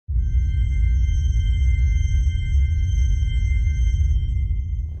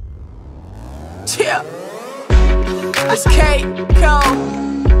Yeah. It's Keko.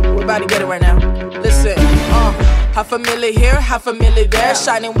 We're about to get it right now. Listen, half a milli here, half a milli there.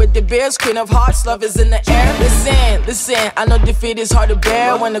 Shining with the beers, queen of hearts, love is in the air. Listen, I know defeat is hard to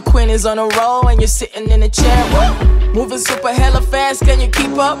bear when the queen is on a roll and you're sitting in a chair. Woo! Moving super hella fast, can you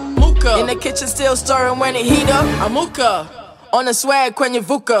keep up? Muka. In the kitchen still stirring when it heat up. I'm Muka. On the swag, when you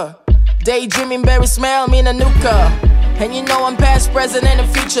Vuqa. Daydreaming, berry smell, me na nuka. And you know I'm past, present, and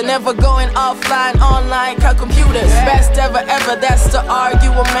the future. Never going offline, online, cut computers. Best ever, that's the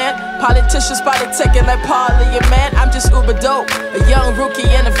argument, man. Politicians politicking like parliament. I'm just uber dope, a young rookie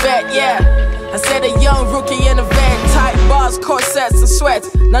in a vet, yeah. I said a young rookie in a vet. Tight bars, corsets, and sweats.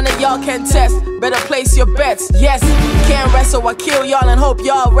 None of y'all can test, better place your bets. Yes, can't rest, so I kill y'all and hope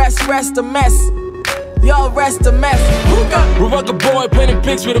y'all rest the mess. Y'all rest a mess. Ruyonga boy painting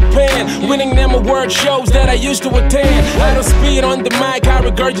pics with a pen, winning them award shows that I used to attend. I don't speed on the mic, I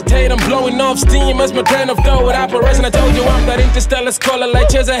regurgitate. I'm blowing off steam as my train of thought with operation. I told you I'm that interstellar scholar, like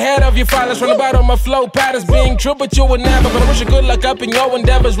chairs ahead of you. Fathers from the bottom, my flow patterns being true, but you would never. But I wish you good luck up in your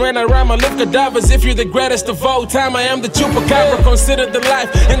endeavors. Ran around my lift cadavers. If you're the greatest of all time, I am the chupacabra. Consider the life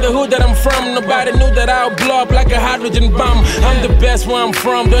in the hood that I'm from. Nobody knew that I'll blow up like a hydrogen bomb. I'm the best where I'm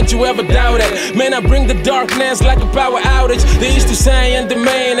from, don't you ever doubt it. Man, I bring the darkness like a power outage. They used to say in the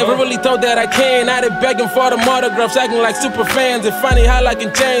main, never really thought that I can. Now they begging for the autographs, acting like super fans. It's funny how I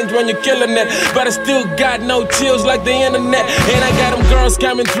can change when you're killing it, but I still got no chills like the internet. And I got them girls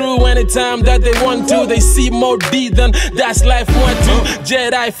coming through anytime that they want to. They see more D than that's life want to.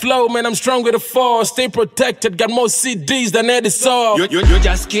 Jedi flow, man, I'm strong with a force. Stay protected, got more CDs than Eddie saw. You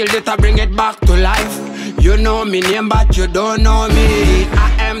just killed it, I bring it back to life. You know me name, but you don't know me.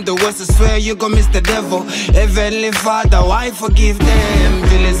 I am the worst, I swear you gon' miss the devil. Heavenly Father, why forgive them?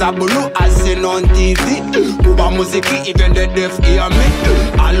 Villains are blue, I seen on TV. Kuba Musiki, even the deaf hear me.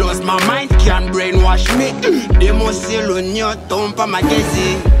 I lost my mind, can't brainwash me. They must seal on your tongue for my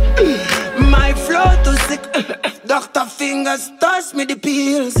dizzy. My flow too sick. Doctor fingers toss me the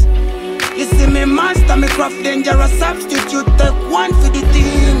pills. You see me master, me craft dangerous substitute. Take one for the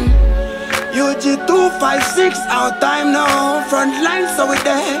team. UG256 our time now. Front line, so we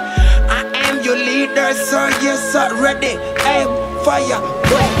there. I am your leader, sir. Yes, sir. Ready, aim, fire.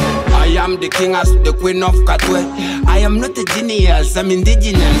 I am the king as the queen of Katwe. I am not a genius, I'm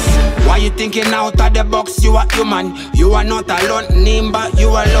indigenous. Why you thinking out of the box? You are human. You are not alone, Nimba, you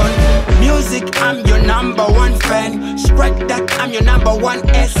alone. Music, I'm your #1 fan. Spread that, I'm your #1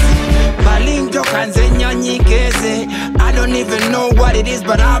 S. Balinjo Kanzenya Nyikeze. I don't even know what it is,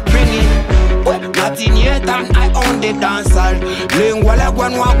 but I'll bring it. Not in Neithan, I own the dance hall. Ling wala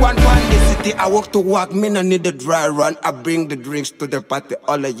one the city. I walk to work, me no need a dry run. I bring the drinks to the party,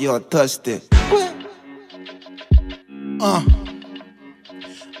 all of you are thirsty.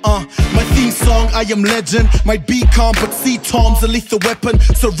 My theme song, I am legend. Might be calm, but see Tom's a lethal weapon.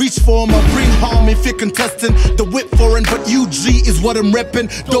 So reach for him, I'll bring harm if you're contesting. The whip foreign, but UG is what I'm repping.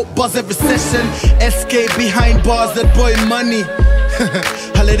 Dope buzz every session. Escape behind bars, that boy money.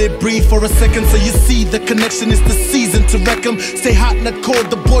 I let it breathe for a second so you see the connection. It's the season to wreck 'em. Stay hot, not cold,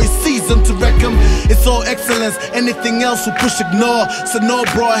 the boy's season to wreck 'em. It's all excellence, anything else will push ignore. So no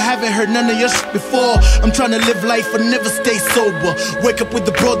bro, I haven't heard none of your shit before. I'm trying to live life and never stay sober. Wake up with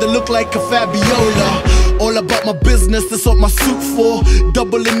the bro that look like a Fabiola. All about my business, that's what my suit for.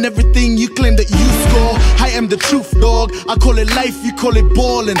 Doubling everything you claim that you score. I am the truth, dog. I call it life, you call it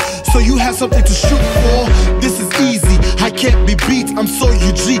ballin'. So you have something to shoot for. This is easy, I can't be beat. I'm so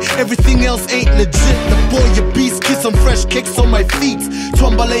UG, everything else ain't legit. The boy your beast, kiss some fresh cakes on my feet.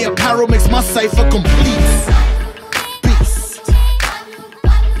 Twambale apparel makes my cipher complete. Peace.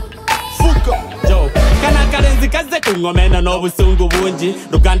 Vuqa. Kana karenzi kaze kungomena n'obusungu bungi.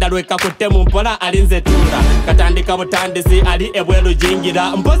 Luganda lweka kutemu mpola alinze tura. Katandika butandisi ali ebweru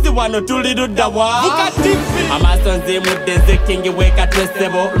jingira. Mpozi wano tuli luddawa. Vuqa Cypher. Amasonzi muddenze kingi weka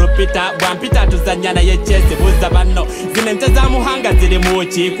twesebo. Lupita bwampita tuzanya naye chesi buza banno. Zine nte za muhanga ziri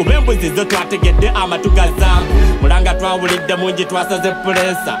muki. Kube embuzi zo twategedde amatuga zambu. Mulanga twawulidde mungi twasaze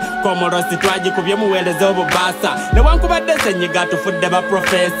pulesa. Komorosi twagikubye muweereza obubasa. Newankubadde senyiga tufudde ba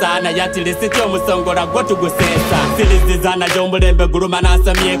profesa. Naye atilisi ky'omusongola gwo tugusesa. Sirizizana gy'omulembe guluma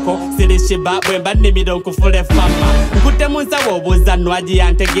n'asamyeko. Sirishiba bwemba nnimiro nkufule fama. Nkutte mu nsawo obuuza nnwagi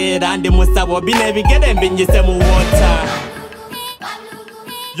yantegeera. Ndi mu ssabo bino ebigere mbinyise mu water.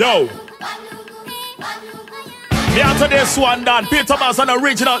 Yo! Me after this one done, Peter Bass on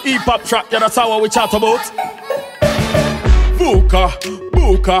original hip-hop track, yeah, that's how we chat about.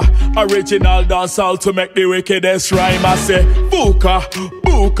 Vuqa, original dancehall to make the wickedest rhyme. I say, Vuqa,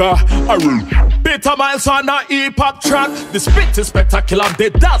 Peter Miles on a hip-hop track. The spit is spectacular, the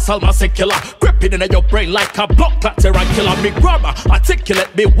dance almost secular. Gripping in your brain like a block clot killer. Me grammar,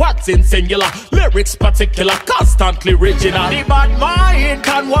 articulate me what's in singular. Lyrics particular, constantly original. The bad mind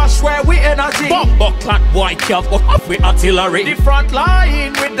can wash where we energy. Bumbo clot white calf off with artillery. The front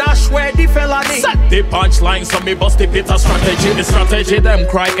line with dash where the felony. Set the punchline so me bust the Peter strategy. The strategy them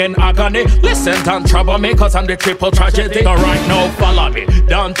cry in agony. Listen and trouble me cause I'm the triple tragedy. So right now follow me,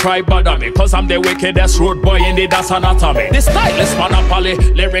 don't try bother me cause I'm the wickedest road boy in the dance anatomy. The stylist monopoly,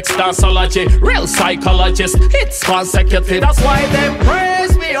 lyrics danceology. Real psychologist, hits consecutive. That's why them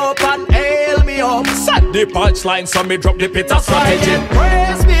praise me up and hail me up. Set the punchline so me drop the Peter strategy.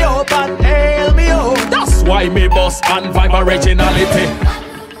 Praise me up and hail me up. That's why me boss and vibe originality.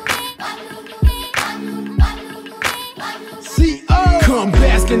 Come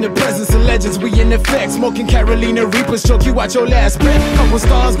bask in the presence of legends, we in effect. Smoking Carolina Reapers, choke you out your last breath. Couple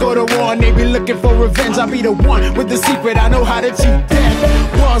stars go to war and they be looking for revenge. I be the one with the secret, I know how to cheat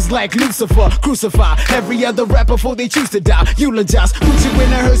death. Bars like Lucifer, crucify every other rapper before they choose to die. Eulogize, put you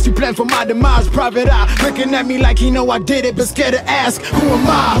in a hearse, you plan for my demise. Private eye, looking at me like he know I did it, but scared to ask, who am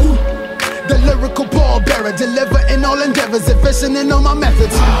I? The lyrical pallbearer, deliver in all endeavors, efficient all my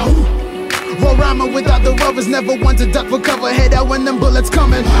methods. Raw rhymer without the rubbers, never want to duck for cover. Head out when them bullets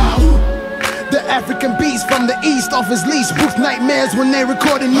coming. The African beast from the east off his leash. Booth nightmares when they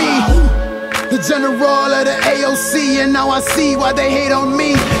recording me. The general of the AOC, and now I see why they hate on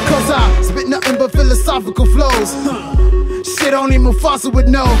me. Cause I spit nothing but philosophical flows. Shit only Mufasa would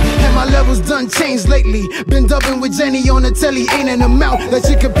know. And my levels done changed lately. Been dubbing with Jenny on the telly. Ain't an amount that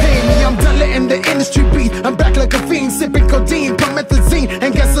you can pay me. I'm done letting the industry beat. I'm back like a fiend, sipping codeine, promethazine,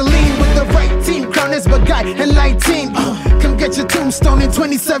 and gasoline with the right team. Crown is my guy and light team. Come get your tombstone in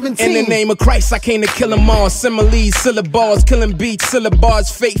 2017. In the name of Christ, I came to kill them all. Similes, syllables, killing beats,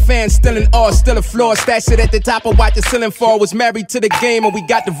 syllabars. Fake fans still in awe, still a flaw. Stash it at the top of watch the ceiling fall. Was married to the game and we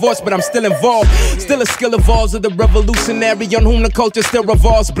got divorced, but I'm still involved. Still a skill evolves of the revolutionary on whom the culture still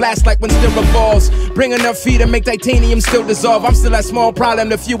revolves. Blast like when still revolves. Bring enough feet to make titanium still dissolve. I'm still that small problem,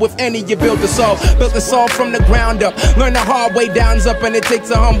 the few if any you build to solve. Built the solve from the ground up. Learn the hard way, down's up, and it takes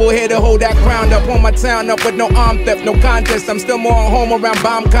a humble head to hold that crown up. On my town up with no arm theft, no contest. I'm still more on home around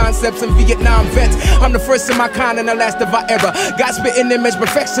bomb concepts and Vietnam vets. I'm the first in my kind and the last of our era. God spitting image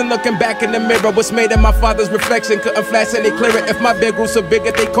perfection, looking back in the mirror. What's made in my father's reflection couldn't flash any clearer. If my bed grew so big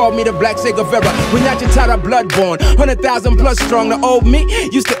that they called me the Black Che Guevara. When not your tired of bloodborne, 100,000 plus strong. The old me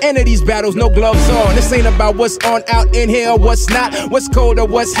used to enter these battles, no gloves on. This ain't about what's on out in here or what's not. What's cold or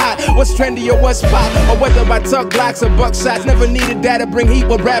what's hot, what's trendy or what's pop. Or whether I tuck blocks or buckshots. Never needed that to bring heat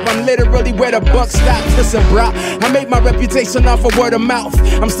with rap. I'm literally where the buck stops. Listen, brah, I made my reputation off of word of mouth.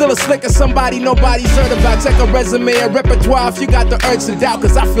 I'm still a slicker, somebody nobody's heard about. Check a resume, a repertoire if you got the urge to doubt.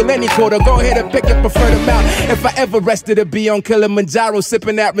 Cause I feel any quarter, go ahead and pick your preferred amount. If I ever rested, it'd be on Kilimanjaro,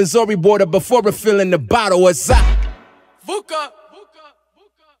 sipping that Missouri water before refilling the bottle. What's up? Vuqa